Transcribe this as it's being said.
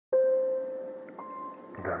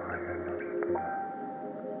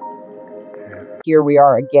Here we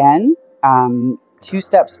are again, 2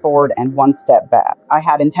 steps forward and 1 step back. I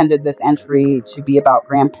had intended this entry to be about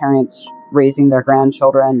grandparents raising their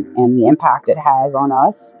grandchildren and the impact it has on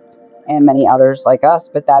us and many others like us,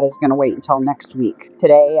 but that is going to wait until next week.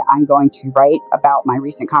 Today, I'm going to write about my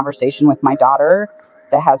recent conversation with my daughter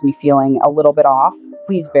that has me feeling a little bit off.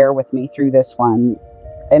 Please bear with me through this one.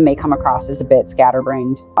 It may come across as a bit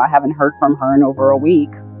scatterbrained. I haven't heard from her in over a week,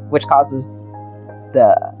 which causes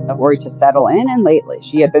the worry to settle in, and lately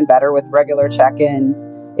she had been better with regular check-ins.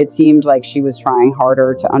 It seemed like she was trying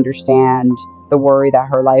harder to understand the worry that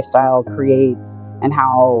her lifestyle creates and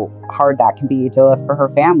how hard that can be to live for her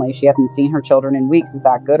family. She hasn't seen her children in weeks. Is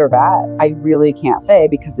that good or bad? I really can't say,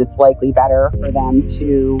 because it's likely better for them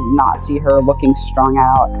to not see her looking strung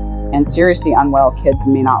out. And seriously unwell kids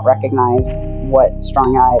may not recognize what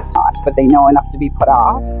strung-eyed is, but they know enough to be put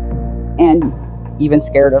off and even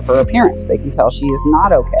scared of her appearance. They can tell she is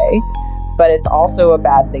not okay, but it's also a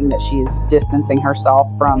bad thing that she is distancing herself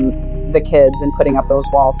from the kids and putting up those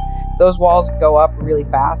walls. Those walls go up really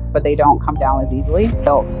fast, but they don't come down as easily.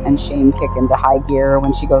 Guilt and shame kick into high gear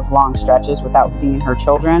when she goes long stretches without seeing her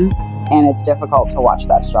children, and it's difficult to watch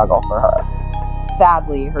that struggle for her.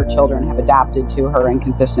 Sadly, her children have adapted to her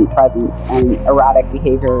inconsistent presence and erratic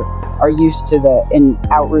behavior, are used to the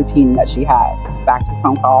in-out routine that she has. Back to the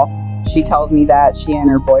phone call. She tells me that she and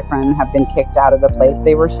her boyfriend have been kicked out of the place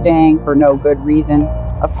they were staying for no good reason,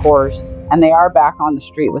 of course, and they are back on the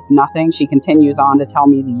street with nothing. She continues on to tell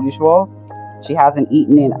me the usual. She hasn't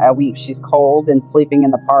eaten in a week. She's cold and sleeping in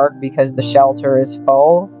the park because the shelter is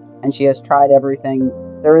full, and she has tried everything.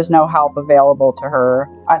 There is no help available to her.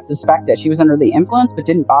 I suspect that she was under the influence but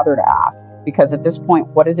didn't bother to ask, because at this point,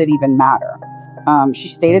 what does it even matter? She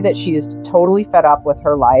stated that she is totally fed up with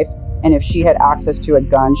her life, and if she had access to a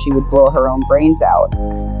gun, she would blow her own brains out.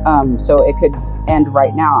 So it could end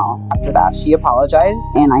right now. After that, she apologized,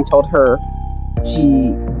 and I told her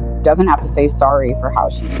she doesn't have to say sorry for how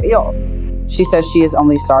she feels. She says she is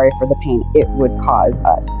only sorry for the pain it would cause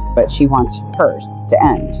us, but she wants hers to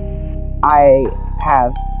end. I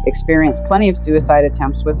have experienced plenty of suicide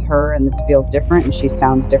attempts with her, and this feels different, and she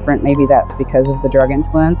sounds different. Maybe that's because of the drug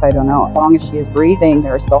influence. I don't know. As long as she is breathing,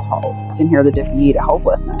 there is still hope. You can hear the defeat,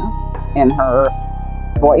 hopelessness in her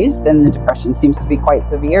voice, and the depression seems to be quite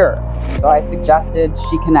severe. So I suggested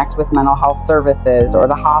she connect with mental health services or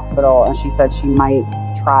the hospital, and she said she might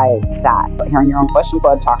try that. But hearing your own flesh and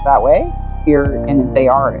blood talk that way, here and they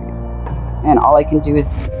are. And all I can do is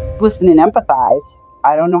listen and empathize.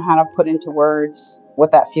 I don't know how to put into words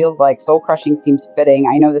what that feels like. Soul crushing seems fitting.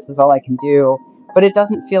 I know this is all I can do, but it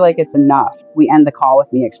doesn't feel like it's enough. We end the call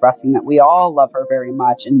with me expressing that we all love her very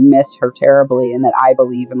much and miss her terribly, and that I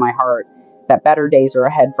believe in my heart that better days are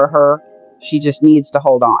ahead for her. She just needs to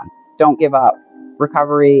hold on. Don't give up.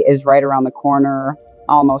 Recovery is right around the corner,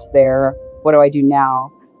 almost there. What do I do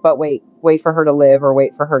now? But wait for her to live or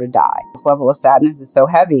wait for her to die. This level of sadness is so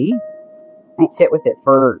heavy. I sit with it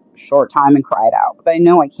for a short time and cry it out. But I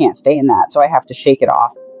know I can't stay in that, so I have to shake it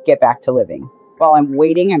off, get back to living. While I'm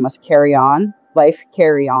waiting, I must carry on. Life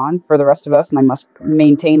carry on for the rest of us, and I must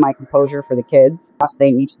maintain my composure for the kids.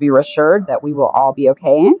 They need to be reassured that we will all be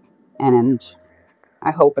okay, and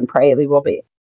I hope and pray they will be.